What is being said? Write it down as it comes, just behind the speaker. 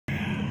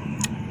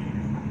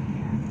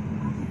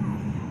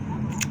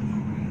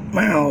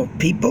Well,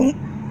 people,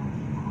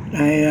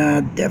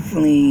 I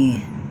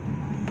definitely,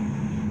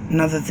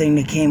 another thing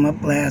that came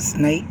up last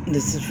night,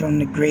 this is from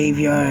the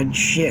Graveyard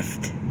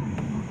Shift.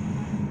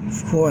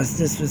 Of course,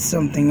 this was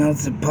something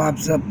else that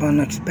pops up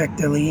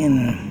unexpectedly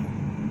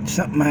and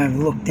something I've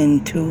looked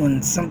into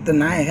and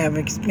something I have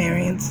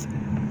experienced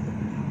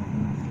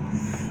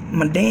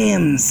my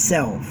damn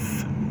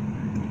self.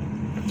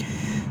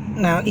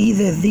 Now,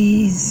 either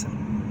these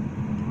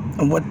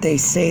are what they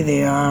say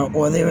they are,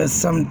 or there is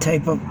some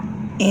type of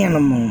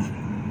animal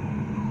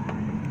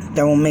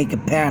that will make a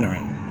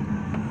pattern.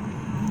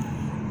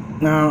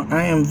 Now,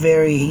 I am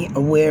very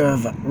aware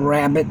of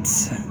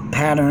rabbits'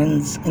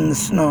 patterns in the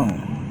snow,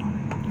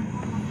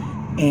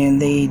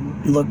 and they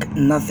look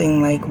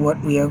nothing like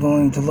what we are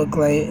going to look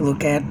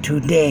at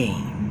today.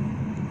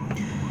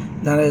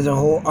 Now, there's a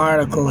whole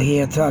article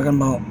here talking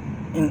about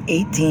in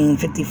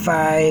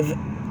 1855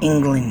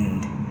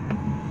 England,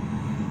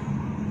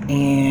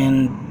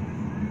 and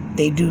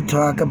they do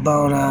talk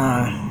about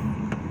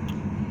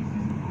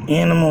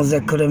animals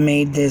that could have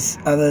made this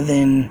other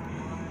than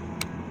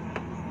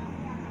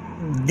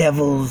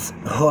devil's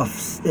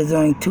hoofs. There's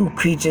only two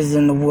creatures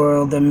in the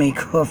world that make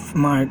hoof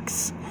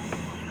marks,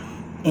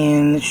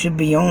 and it should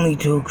be only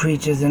two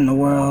creatures in the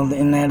world,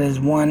 and that is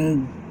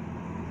one,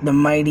 the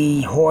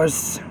mighty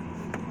horse,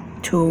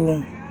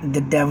 two,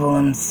 the devil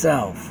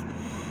himself.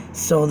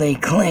 So they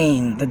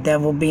claim, the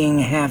devil being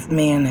half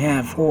man,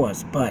 half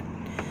horse, but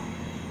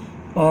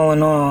all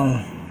in all,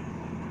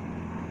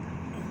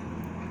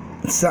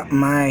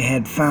 something I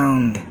had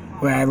found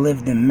where I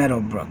lived in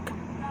Meadowbrook.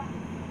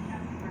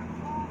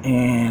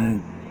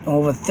 And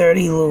over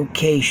 30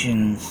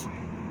 locations,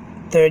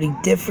 30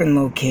 different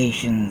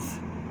locations,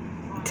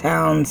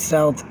 town,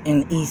 south,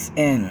 and east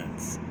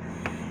ends.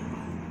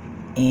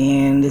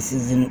 And this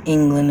is in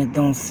England. It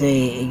don't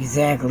say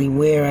exactly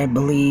where, I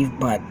believe,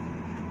 but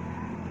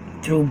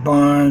through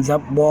barns,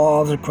 up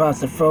walls,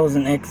 across the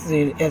frozen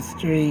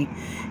estuary,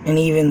 and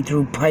even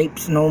through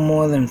pipes no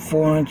more than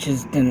 4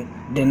 inches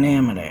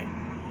diameter.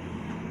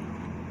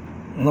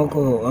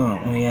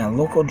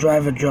 Local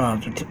driver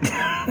jobs.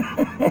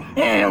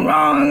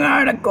 Wrong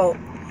article.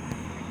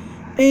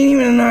 Ain't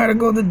even an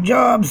article. The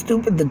job,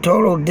 stupid. The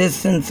total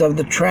distance of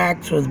the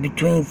tracks was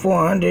between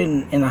 400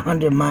 and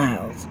 100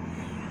 miles.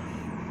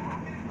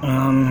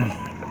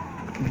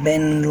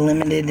 Been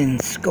limited in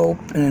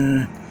scope,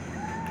 and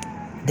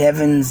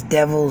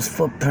Devil's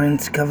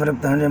footprints covered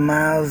up to 100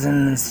 miles,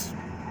 and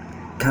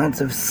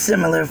counts of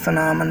similar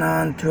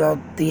phenomenon throughout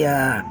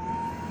the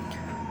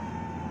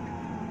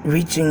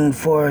reaching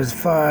for as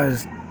far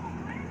as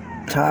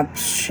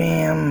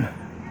Topsham,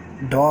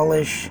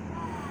 Dawlish,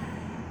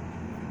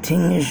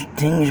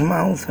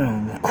 Tingemouth,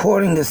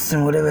 according to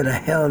some whatever the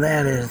hell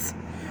that is.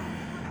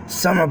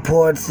 Some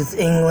reports it's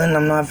England.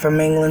 I'm not from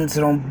England,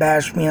 so don't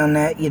bash me on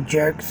that, you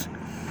jerks.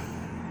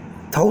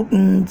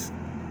 Totnes,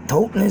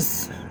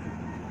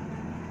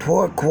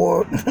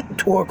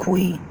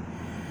 Torquay,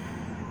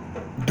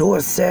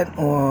 Dorset,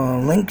 or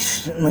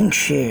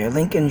Lincolnshire.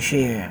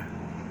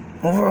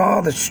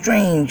 Overall, the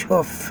strange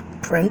hoof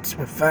prints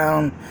were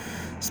found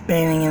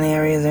spanning in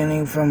areas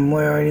anything from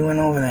where I already went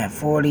over that,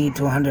 40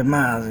 to 100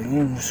 miles.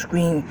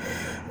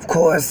 Of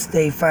course,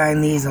 they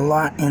find these a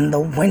lot in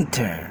the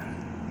winter.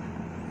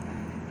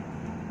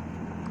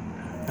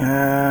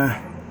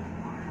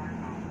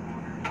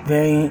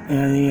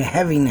 The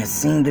heaviness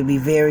seemed to be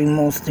very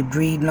most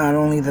agreed, not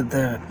only that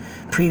the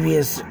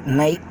previous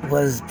night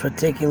was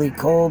particularly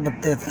cold,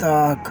 but the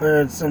thaw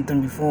occurred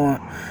something before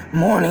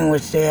morning,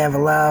 which they have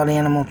allowed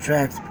animal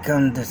tracks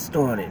become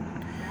distorted.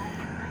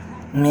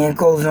 And it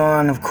goes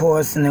on, of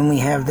course, and then we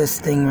have this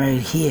thing right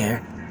here,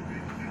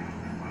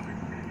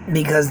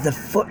 because the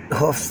foot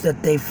hoofs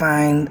that they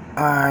find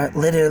are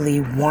literally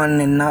one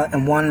in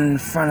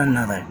front of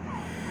another.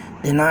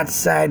 They're not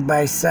side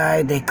by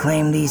side. They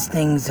claim these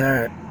things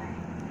are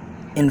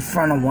in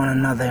front of one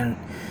another. And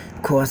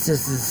of course,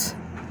 this is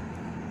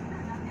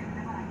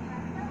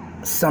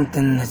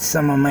something that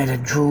someone might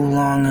have drew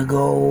long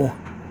ago.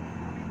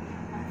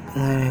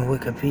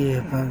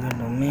 Wikipedia public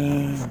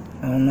domain.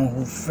 I don't know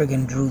who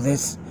friggin' drew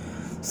this.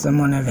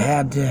 Someone have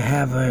had to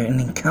have an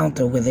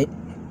encounter with it.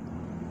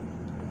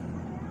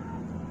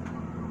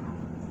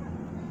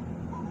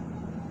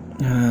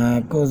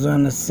 It goes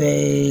on to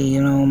say,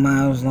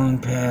 miles long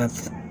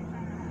path.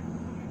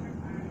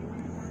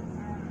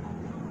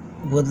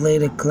 Would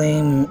later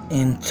claim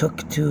and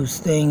took to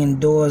staying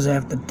indoors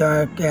after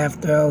dark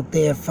after out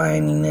there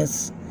finding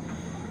this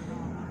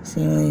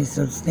seemingly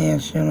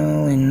substantial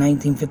in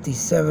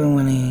 1957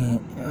 when an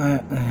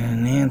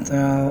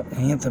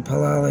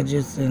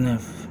anthropologist and a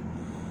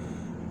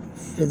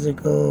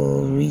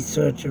physical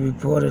researcher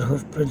reported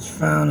hoofprints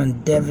found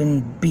on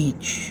Devon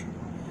Beach.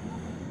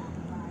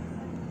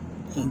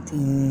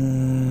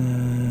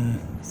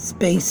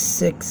 Spaced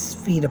 6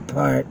 feet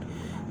apart,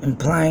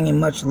 implying a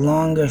much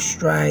longer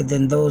stride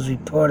than those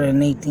reported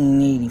in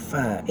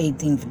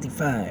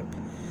 1855.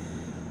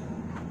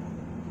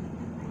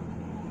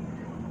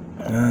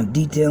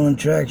 Detailing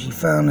tracks she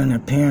found in her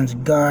parents'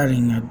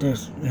 garden, her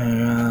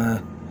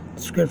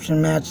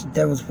Description matched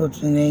Devil's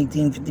Footprints in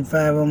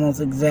 1855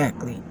 almost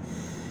exactly.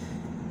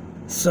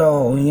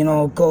 So, you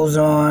know, it goes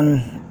on,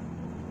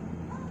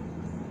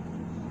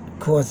 of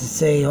course, to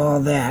say all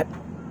that.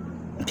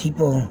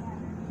 People,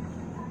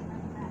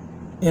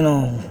 you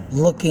know,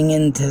 looking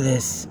into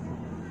this.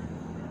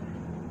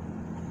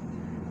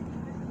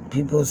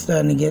 People are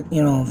starting to get,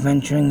 you know,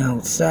 venturing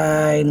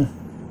outside.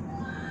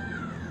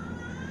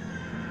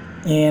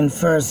 And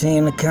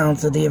first-hand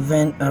accounts of the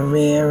event are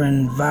rare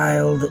and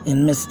veiled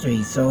in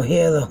mystery. So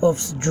here the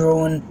hoofs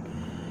drawn.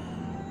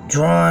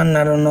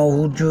 I don't know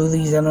who drew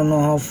these. I don't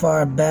know how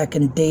far back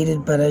and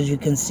dated, but as you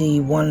can see,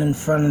 one in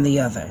front of the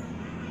other.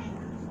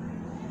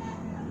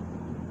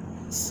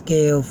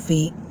 Scale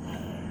feet.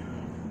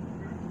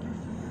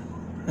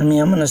 I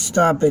mean, I'm going to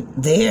stop it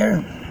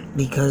there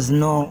because,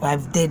 no, I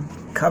did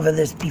cover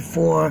this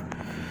before.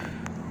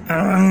 I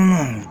don't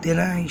know. Did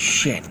I?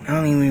 Shit. I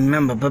don't even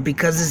remember. But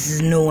because this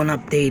is new and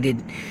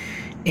updated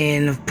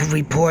and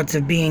reports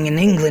of being in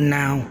England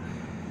now,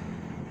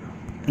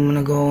 I'm going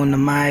to go into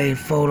my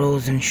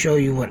photos and show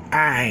you what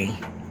I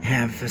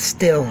have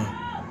still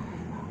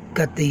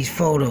got these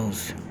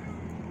photos.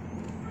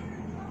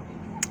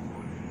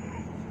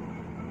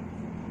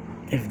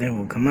 If they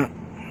will come up.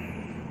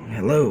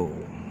 Hello.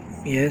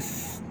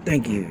 Yes.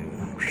 Thank you.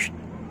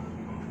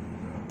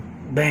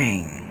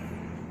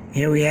 Bang.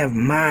 Here we have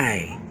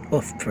my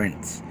hoof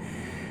prints.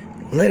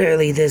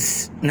 Literally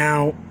this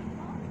now.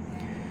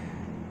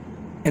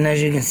 And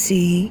as you can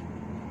see,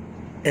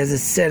 as it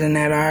said in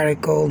that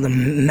article, the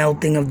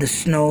melting of the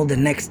snow the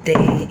next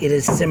day, it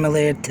is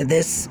similar to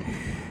this.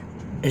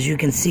 As you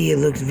can see, it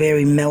looks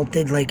very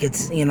melted, like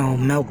it's, you know,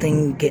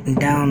 melting, getting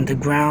down to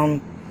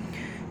ground.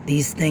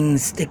 These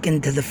things stick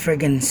into the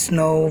friggin'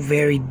 snow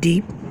very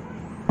deep.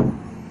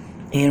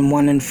 And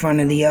one in front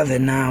of the other.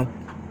 Now,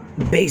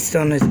 based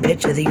on this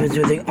picture, these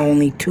were the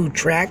only two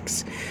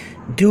tracks.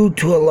 Due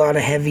to a lot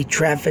of heavy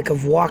traffic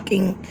of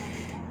walking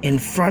in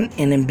front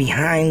and in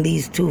behind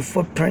these two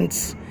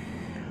footprints,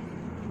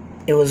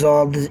 it was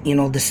all, you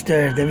know,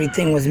 disturbed.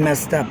 Everything was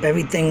messed up.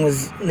 Everything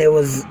was, there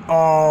was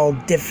all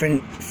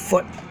different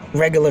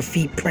regular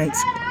feet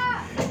prints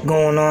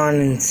going on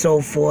and so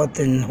forth.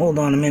 And hold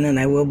on a minute,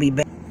 I will be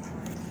back.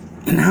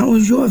 And how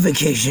is your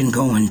vacation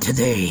going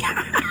today?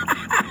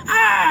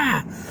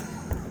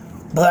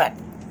 But,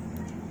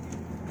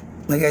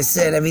 like I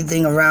said,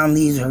 everything around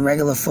these are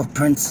regular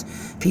footprints.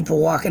 People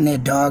walking their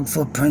dog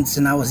footprints,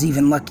 and I was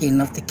even lucky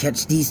enough to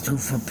catch these two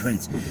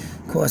footprints.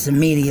 Of course,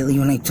 immediately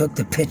when I took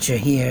the picture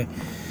here,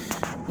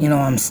 you know,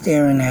 I'm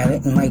staring at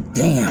it and like,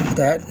 damn,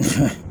 that...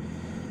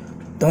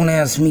 Don't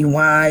ask me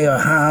why or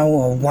how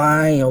or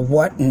why or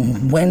what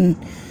and when.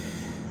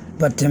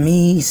 But to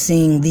me,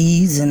 seeing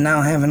these and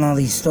now having all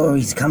these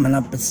stories coming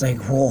up, it's like,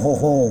 whoa, whoa,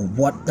 whoa,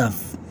 what the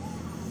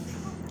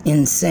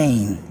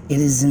insane. It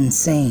is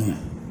insane.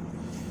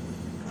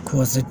 Of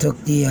course, I took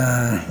the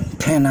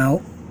pen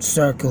out,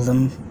 circled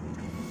them.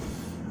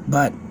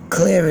 But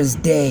clear as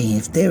day,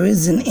 if there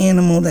is an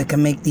animal that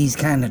can make these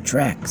kind of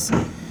tracks,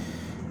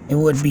 it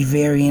would be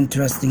very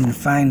interesting to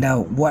find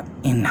out what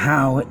and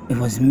how it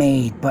was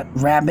made. But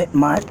rabbit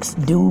marks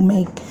do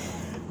make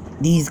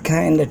these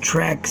kind of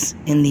tracks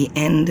in the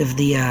end of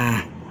the,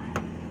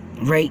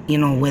 right, you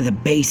know, where the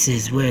base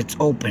is, where it's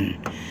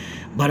open.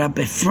 But up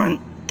at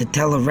front, to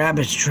tell a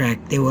rabbit's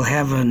track, they will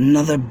have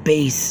another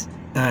base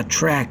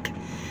track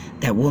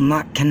that will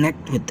not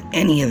connect with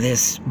any of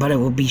this, but it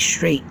will be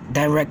straight,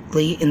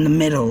 directly in the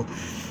middle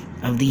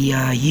of the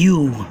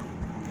U.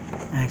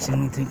 Actually, let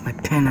me take my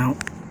pen out.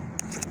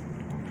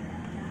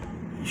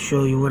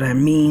 Show you what I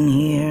mean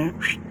here.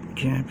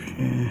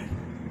 Capture.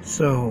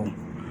 So,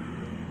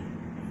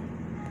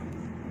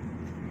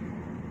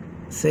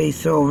 say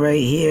so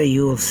right here,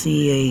 you will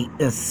see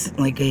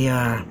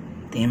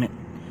damn it,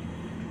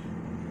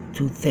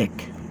 too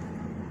thick.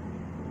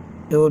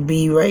 It would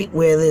be right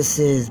where this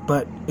is,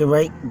 but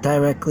right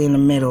directly in the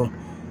middle.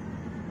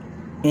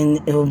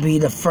 And it will be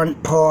the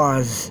front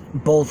paws,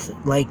 both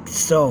like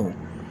so.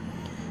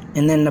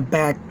 And then the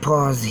back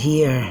paws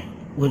here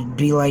would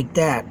be like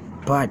that,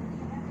 but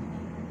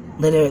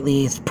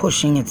literally it's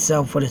pushing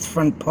itself with its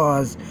front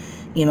paws,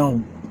 you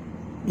know,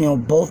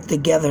 both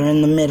together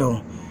in the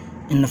middle.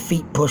 And the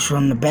feet push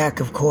from the back,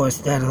 of course,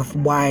 that are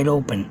wide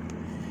open.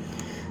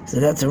 So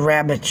that's a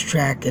rabbit's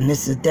track, and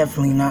this is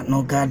definitely not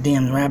no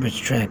goddamn rabbit's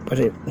track. But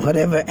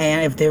whatever,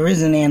 and if there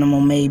is an animal,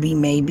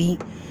 maybe,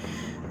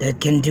 that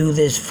can do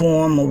this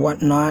form or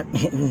whatnot,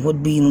 it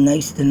would be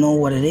nice to know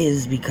what it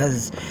is,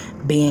 because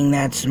being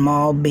that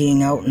small,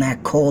 being out in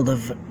that cold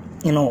of,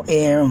 you know,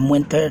 air and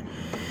winter,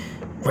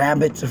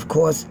 rabbits, of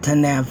course,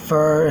 tend to have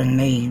fur, and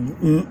they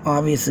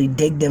obviously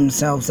dig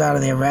themselves out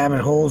of their rabbit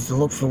holes to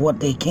look for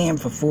what they can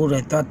for food.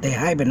 I thought they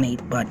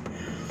hibernate, but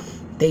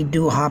they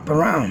do hop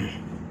around.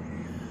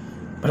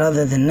 But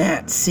other than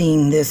that,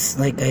 seeing this,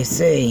 like I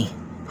say,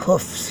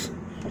 hoofs,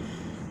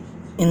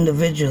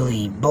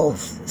 individually,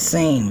 both,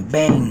 same,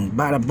 bang,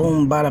 bada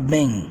boom, bada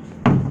bing.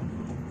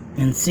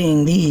 And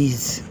seeing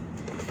these,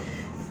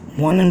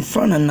 one in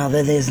front of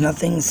another, there's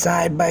nothing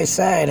side by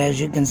side, as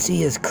you can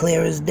see, as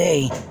clear as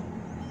day.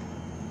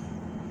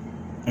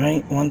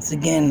 Right, once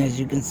again, as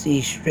you can see,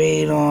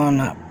 straight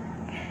on up.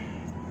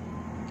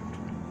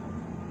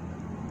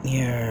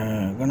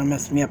 You're gonna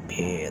mess me up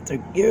here.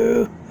 Thank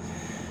you.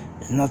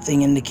 There's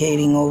nothing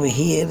indicating over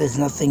here. There's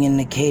nothing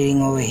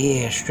indicating over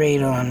here.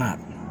 Straight on up.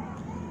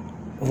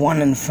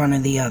 One in front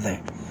of the other.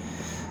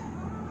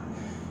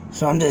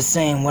 So I'm just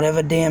saying,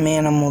 whatever damn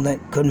animal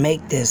that could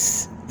make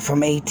this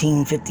from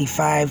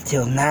 1855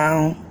 till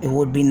now, it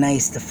would be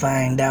nice to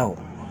find out.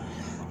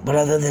 But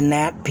other than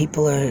that,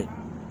 people are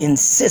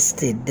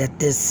insisted that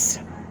this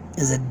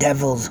is a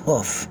devil's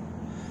hoof.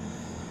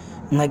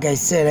 And like I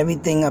said,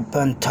 everything up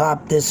on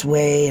top this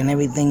way and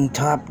everything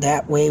top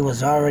that way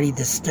was already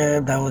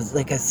disturbed. I was,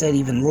 like I said,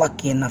 even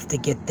lucky enough to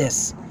get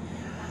this.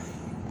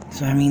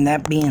 So, I mean,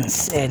 that being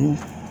said,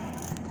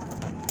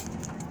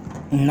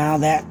 now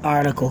that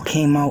article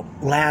came out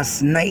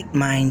last night,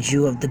 mind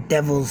you, of the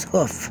devil's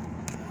hoof.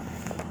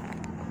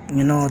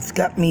 You know, it's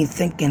got me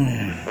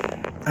thinking.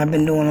 I've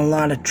been doing a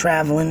lot of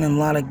traveling and a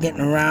lot of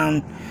getting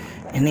around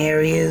in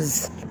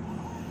areas.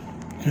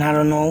 And I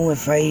don't know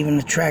if I even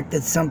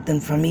attracted something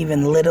from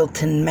even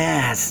Littleton,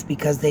 Mass,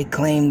 because they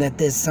claim that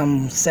there's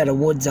some set of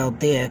woods out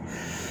there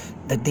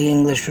that the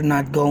English would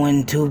not go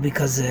into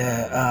because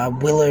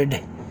Willard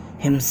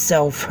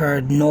himself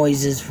heard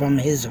noises from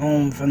his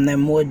home from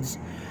them woods.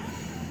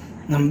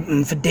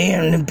 For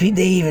damn,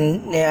 they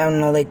even, I don't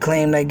know, they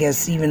claimed, I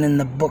guess, even in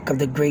the book of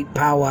the Great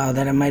Powwow,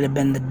 that it might have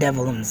been the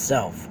devil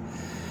himself.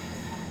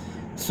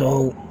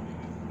 So,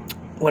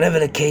 whatever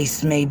the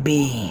case may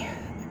be,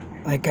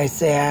 like I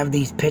say, I have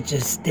these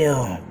pictures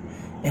still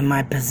in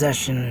my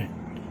possession.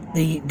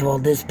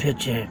 This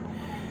picture,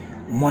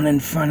 one in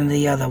front of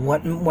the other.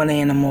 What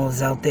animal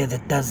is out there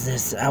that does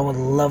this? I would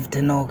love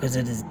to know, because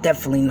it is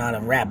definitely not a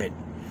rabbit.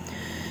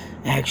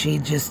 Actually,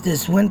 just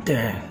this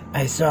winter,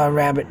 I saw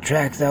rabbit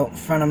tracks out in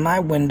front of my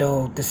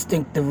window,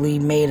 distinctively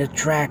made of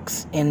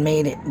tracks and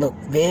made it look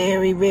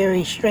very,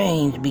 very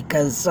strange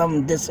because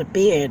some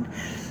disappeared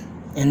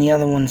and the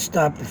other one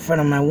stopped in front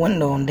of my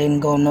window and didn't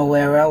go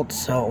nowhere else.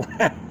 So,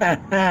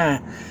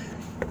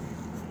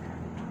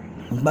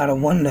 but I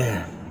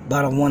wonder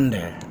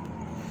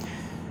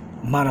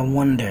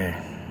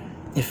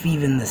if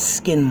even the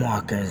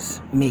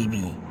skinwalkers,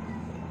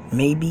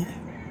 maybe,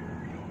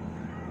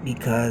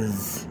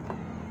 because,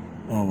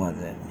 what was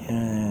it? I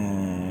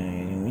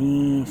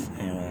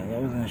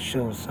was going to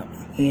show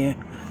something here.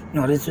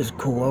 No, this was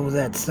cool. I was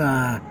at,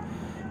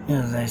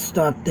 I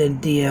stopped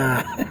at the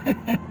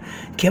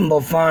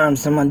Kimball Farm.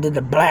 Someone did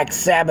the Black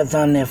Sabbath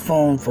on their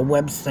phone for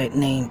website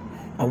name,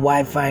 a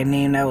Wi-Fi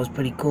name. That was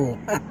pretty cool.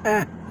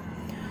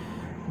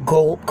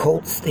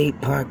 Colt State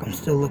Park. I'm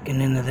still looking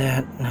into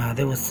that.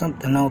 There was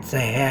something else I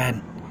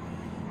had.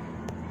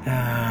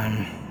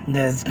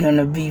 That's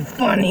gonna be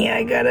funny.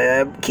 I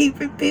gotta keep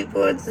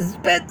people in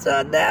suspense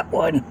on that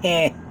one.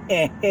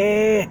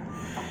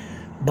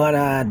 But,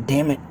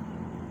 damn it.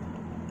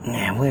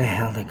 Where the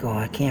hell did it go?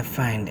 I can't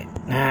find it.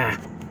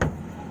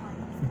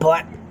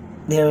 But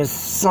there was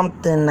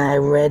something I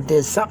read.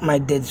 There's something I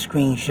did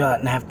screenshot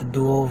and have to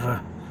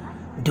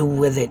do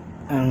with it.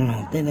 I don't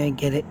know. Did I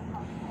get it?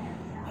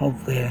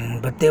 Hopefully.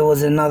 But there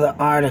was another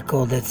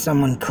article that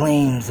someone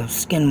claims of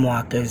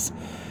skinwalkers.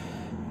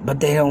 But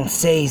they don't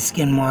say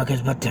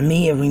skinwalkers. But to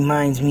me, it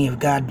reminds me of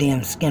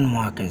goddamn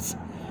skinwalkers.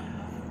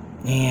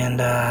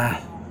 And,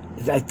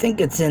 I think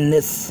it's in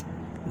this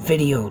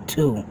video,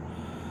 too.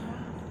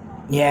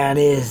 Yeah, it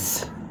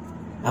is.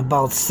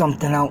 About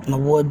something out in the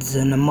woods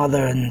and the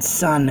mother and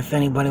son, if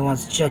anybody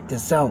wants to check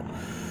this out.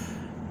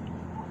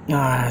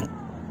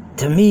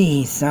 To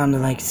me,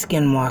 sounded like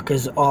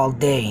skinwalkers all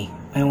day.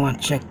 I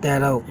want to check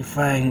that out. If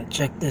I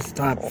check this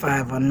Top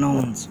 5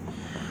 Unknowns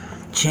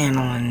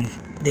channel, and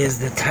there's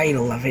the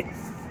title of it.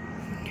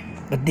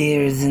 But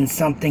there isn't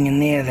something in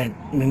there that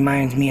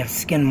reminds me of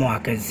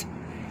skinwalkers.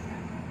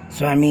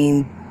 So, I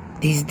mean,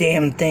 these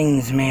damn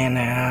things, man,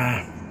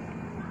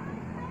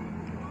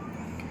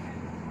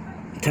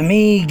 to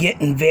me,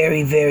 getting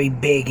very, very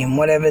big. And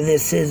whatever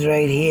this is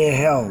right here,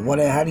 hell,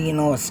 how do you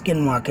know a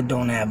skinwalker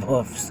don't have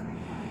hoofs?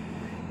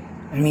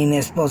 I mean,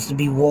 they're supposed to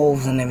be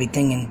wolves and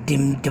everything,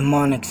 and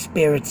demonic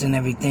spirits and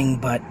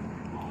everything,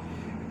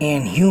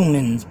 and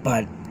humans,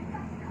 but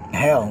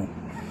hell,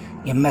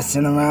 you're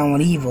messing around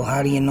with evil.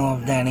 How do you know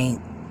if that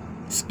ain't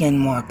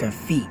skinwalker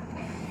feet?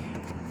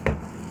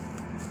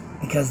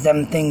 Because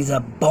them things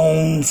are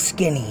bone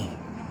skinny.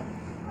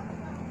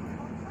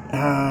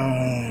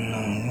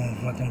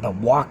 But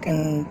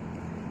walking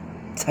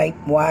type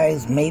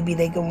wise, maybe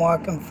they can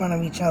walk in front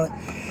of each other.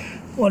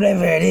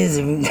 Whatever it is,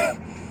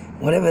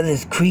 whatever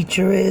this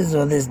creature is,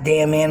 or this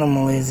damn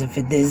animal is, if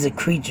it is a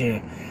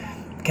creature,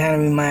 it kind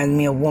of reminds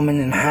me of a woman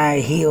in high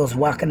heels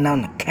walking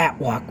down the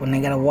catwalk when they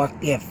gotta walk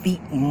their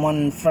feet one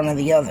in front of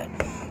the other.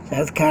 So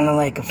that's kind of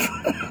like a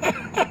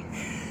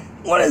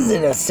what is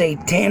it, a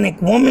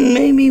satanic woman,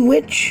 maybe?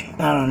 Witch?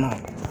 I don't know.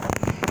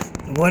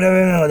 Whatever,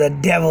 you know, the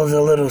devil's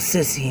a little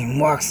sissy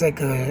and walks like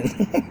a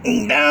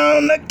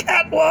down the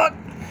catwalk.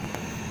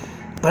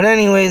 But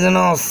anyways, in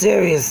all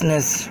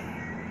seriousness,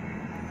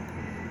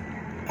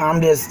 I'm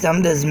just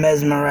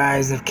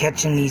mesmerized of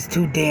catching these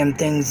two damn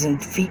things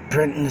and feet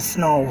print in the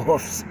snow,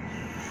 hoofs.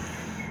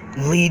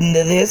 Leading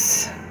to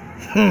this,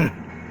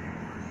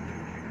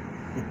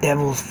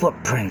 devil's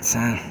footprints,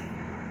 huh?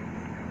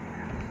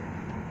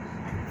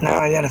 Now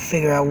I gotta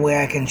figure out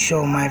where I can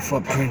show my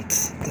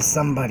footprints to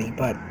somebody,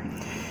 but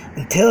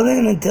until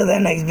then, until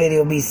that next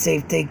video, be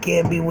safe, take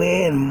care,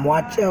 beware, and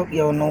watch out.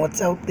 Yo, know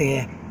what's out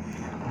there.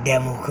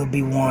 Devil could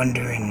be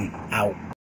wandering out.